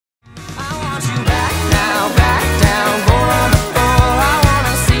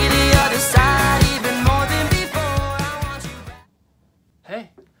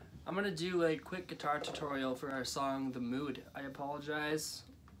quick guitar tutorial for our song, The Mood. I apologize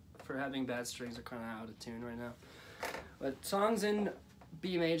for having bad strings. They're kind of out of tune right now. But song's in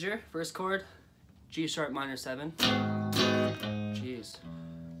B major, first chord, G sharp minor 7. Jeez.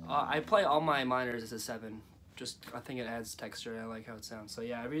 I play all my minors as a 7. Just, I think it adds texture. I like how it sounds. So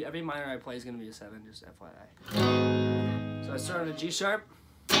yeah, every minor I play is going to be a 7, just FYI. So I start on a G sharp.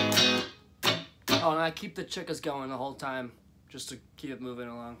 Oh, and I keep the chickas going the whole time, just to keep it moving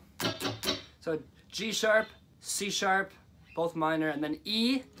along. So G sharp, C sharp, both minor, and then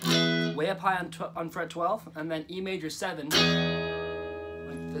E, way up high on fret 12, and then E major 7,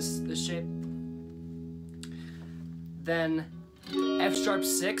 like this shape. Then F sharp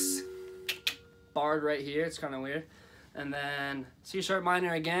 6, barred right here, it's kind of weird. And then C sharp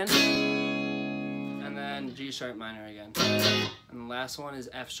minor again, and then G sharp minor again. And the last one is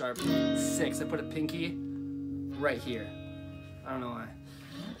F sharp 6. I put a pinky right here. I don't know why.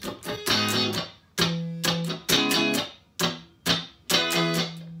 So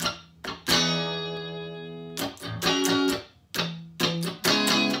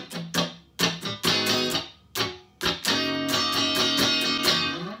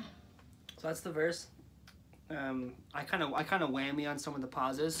that's the verse. I kind of whammy on some of the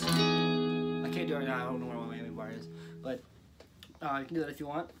pauses. I can't do it right now. I don't know where my whammy bar is, but you can do that if you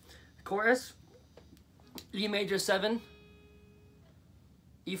want. Chorus: E major 7,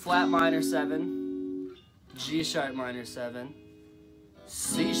 E flat minor 7, G sharp minor 7,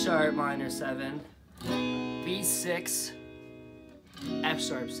 C sharp minor 7, B 6, F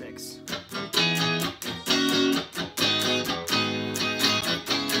sharp 6.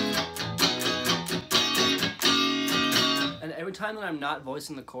 And every time that I'm not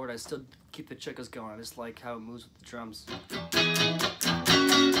voicing the chord, I still keep the chickas going. I just like how it moves with the drums.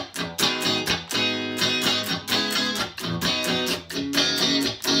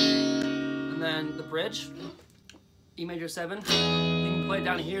 And then the bridge, E major 7. You can play it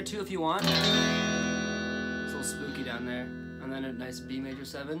down here too if you want. It's a little spooky down there. And then a nice B major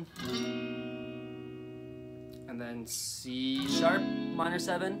 7. And then C sharp minor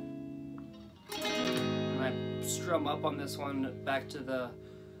 7. And I strum up on this one back to the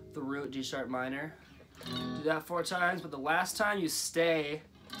root, G sharp minor. Do that 4 times, but the last time you stay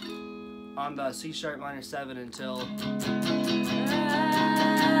on the C sharp minor 7 until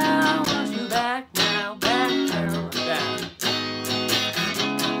I want you back now, down.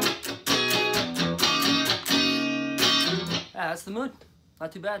 That's the mood.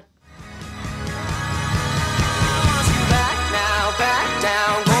 Not too bad. I want you back now, back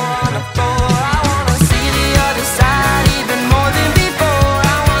down.